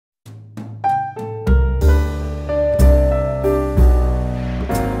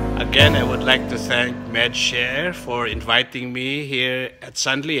Again, I would like to thank MedShare for inviting me here at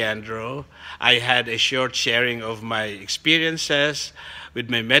San Leandro. I had a short sharing of my experiences with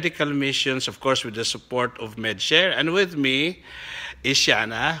my medical missions, of course, with the support of MedShare. And with me is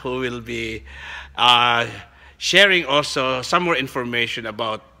Shana, who will be sharing also some more information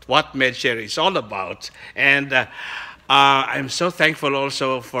about what MedShare is all about. And I'm so thankful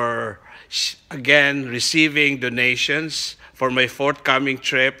also for, again, receiving donations for my forthcoming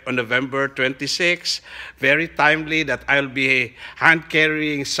trip on November 26. Very timely that I'll be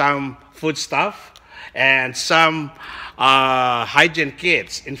hand-carrying some food stuff and some hygiene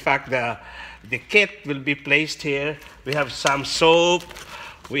kits. In fact, the kit will be placed here. We have some soap,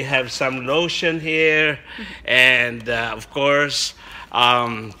 we have some lotion here, and of course,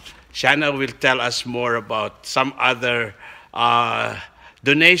 Shana will tell us more about some other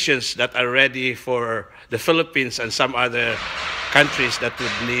donations that are ready for the Philippines and some other countries that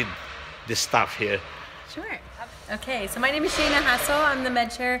would need this stuff here. Sure. Okay, so my name is Shana Hassol. I'm the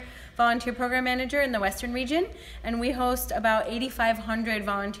MedShare Volunteer Program Manager in the Western region, and we host about 8,500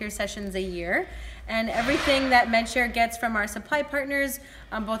 volunteer sessions a year. And everything that MedShare gets from our supply partners,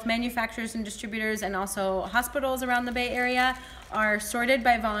 both manufacturers and distributors and also hospitals around the Bay Area, are sorted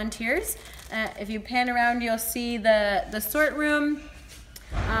by volunteers. If you pan around, you'll see the sort room.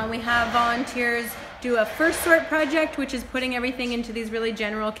 We have volunteers do a first sort project, which is putting everything into these really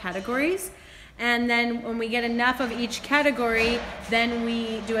general categories. And then when we get enough of each category, then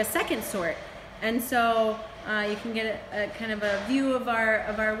we do a second sort. And so you can get a kind of a view of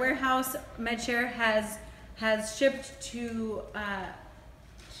our warehouse. MedShare has shipped to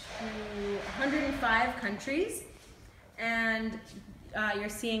 105 countries. And you're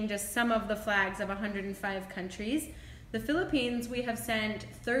seeing just some of the flags of 105 countries. The Philippines, we have sent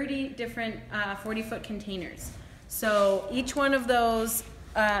 30 different 40-foot containers. So each one of those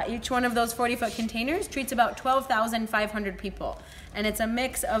 40-foot containers treats about 12,500 people. And it's a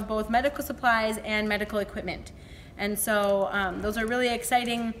mix of both medical supplies and medical equipment. And so those are really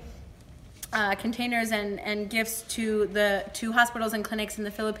exciting containers and gifts to hospitals and clinics in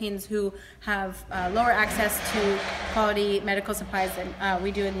the Philippines who have lower access to quality medical supplies than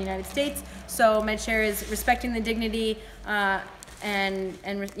we do in the United States. So MedShare is respecting the dignity and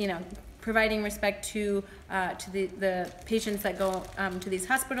you know, providing respect to the patients that go to these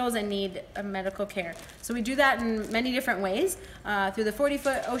hospitals and need medical care. So we do that in many different ways, through the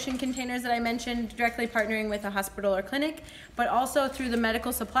 40-foot ocean containers that I mentioned, directly partnering with a hospital or clinic, but also through the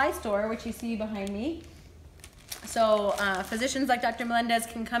medical supply store, which you see behind me. So physicians like Dr. Millendez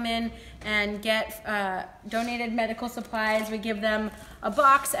can come in and get donated medical supplies. We give them a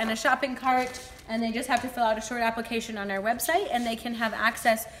box and a shopping cart, and they just have to fill out a short application on our website, and they can have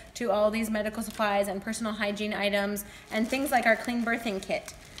access to all these medical supplies and personal hygiene items and things like our clean birthing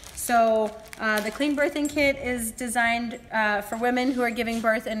kit. So the clean birthing kit is designed for women who are giving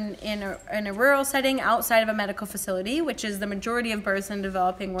birth in a rural setting outside of a medical facility, which is the majority of births in the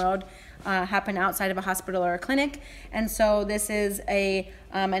developing world happen outside of a hospital or a clinic. And so this is an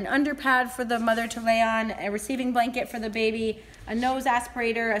underpad for the mother to lay on, a receiving blanket for the baby, a nose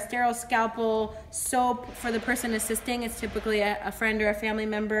aspirator, a sterile scalpel, soap for the person assisting. It's typically a friend or a family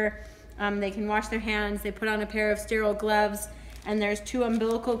member. They can wash their hands. They put on a pair of sterile gloves. And there's 2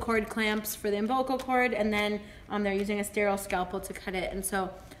 umbilical cord clamps for the umbilical cord, and then they're using a sterile scalpel to cut it. And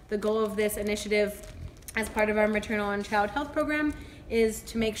so the goal of this initiative as part of our maternal and child health program is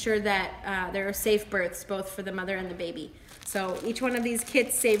to make sure that there are safe births, both for the mother and the baby. So each one of these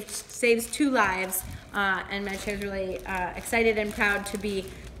kits saves 2 lives, and MedShare is really excited and proud to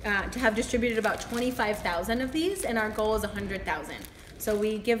have distributed about 25,000 of these, and our goal is 100,000. So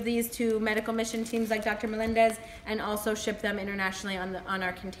we give these to medical mission teams like Dr. Millendez and also ship them internationally on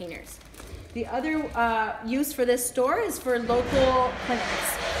our containers. The other use for this store is for local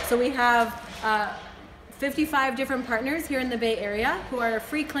clinics. So we have 55 different partners here in the Bay Area who are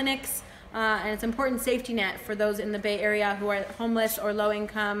free clinics, and it's an important safety net for those in the Bay Area who are homeless or low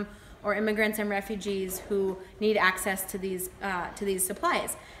income or immigrants and refugees who need access to these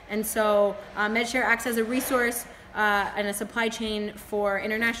supplies. And so MedShare acts as a resource and a supply chain for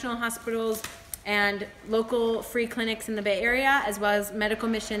international hospitals and local free clinics in the Bay Area, as well as medical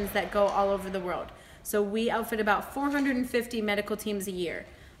missions that go all over the world. So we outfit about 450 medical teams a year.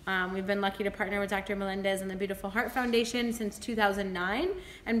 We've been lucky to partner with Dr. Millendez and the Beautiful Heart Foundation since 2009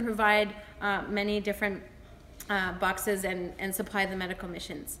 and provide many different boxes and supply the medical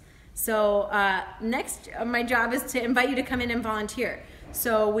missions. So next, my job is to invite you to come in and volunteer.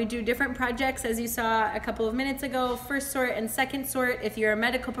 So we do different projects, as you saw a couple of minutes ago, first sort and second sort. If you're a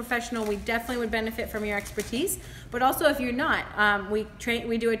medical professional, we definitely would benefit from your expertise. But also if you're not, we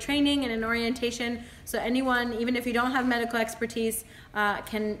do a training and an orientation, so anyone, even if you don't have medical expertise,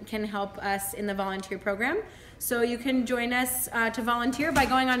 can help us in the volunteer program. So you can join us to volunteer by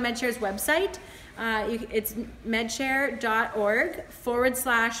going on MedShare's website. It's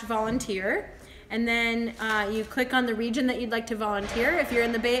medshare.org/volunteer. And then you click on the region that you'd like to volunteer. If you're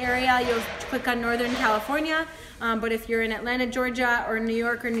in the Bay Area, you'll click on Northern California. But if you're in Atlanta, Georgia, or New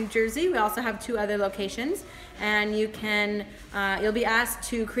York or New Jersey, we also have 2 other locations. And you can, you'll be asked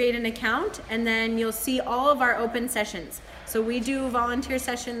to create an account, and then you'll see all of our open sessions. So we do volunteer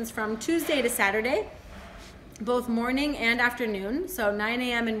sessions from Tuesday to Saturday, both morning and afternoon, so 9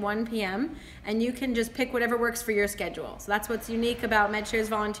 a.m. and 1 p.m. And you can just pick whatever works for your schedule. So that's what's unique about MedShare's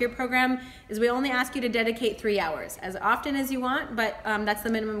volunteer program, is we only ask you to dedicate 3 hours, as often as you want, but that's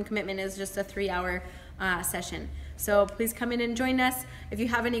the minimum commitment, is just a 3-hour session. So please come in and join us. If you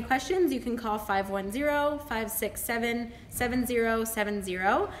have any questions, you can call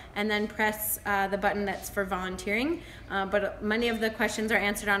 510-567-7070 and then press the button that's for volunteering. But many of the questions are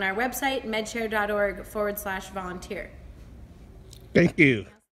answered on our website, medshare.org/volunteer. Thank you.